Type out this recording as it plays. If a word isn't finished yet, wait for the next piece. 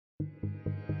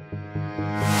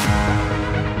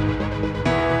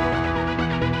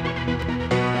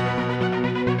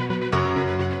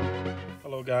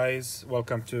Hello guys,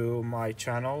 welcome to my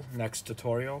channel,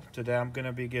 NexTutorial. Today I'm going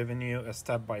to be giving you a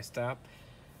step-by-step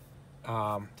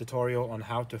tutorial on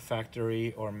how to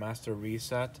factory or master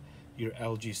reset your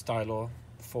LG Stylo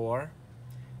 4.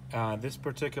 This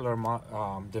particular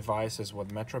device is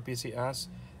with Metro PCS.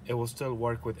 It will still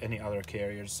work with any other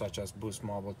carriers such as Boost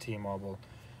Mobile, Tmobile,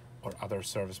 or other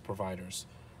service providers.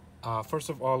 First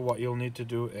of all, what you'll need to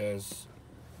do is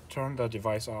turn the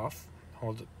device off,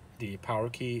 hold the power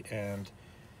key and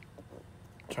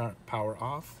turn power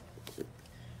off.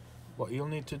 What you'll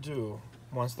need to do,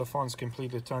 once the phone's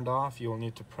completely turned off, you'll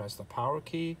need to press the power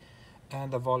key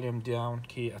and the volume down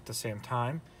key at the same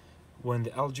time. When the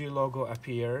LG logo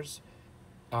appears,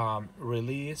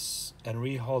 release and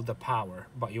re-hold the power,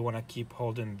 but you want to keep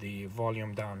holding the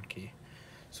volume down key.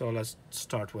 So let's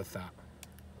start with that.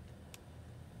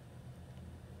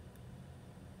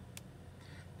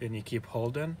 Then you keep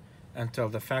holding until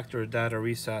the factory data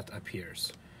reset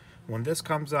appears. When this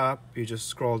comes up, you just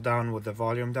scroll down with the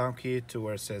volume down key to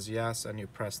where it says yes, and you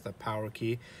press the power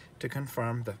key to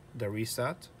confirm the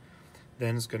reset.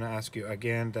 Then it's going to ask you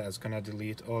again that it's going to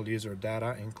delete all user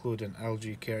data, including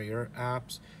LG carrier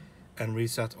apps, and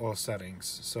reset all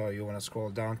settings. So you want to scroll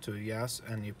down to yes,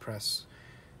 and you press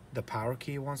the power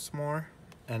key once more,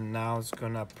 and now it's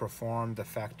going to perform the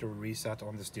factory reset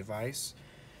on this device.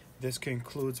 This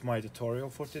concludes my tutorial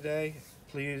for today.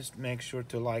 Please make sure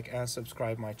to like and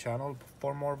subscribe my channel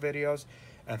for more videos,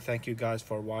 and thank you guys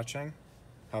for watching.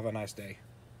 Have a nice day.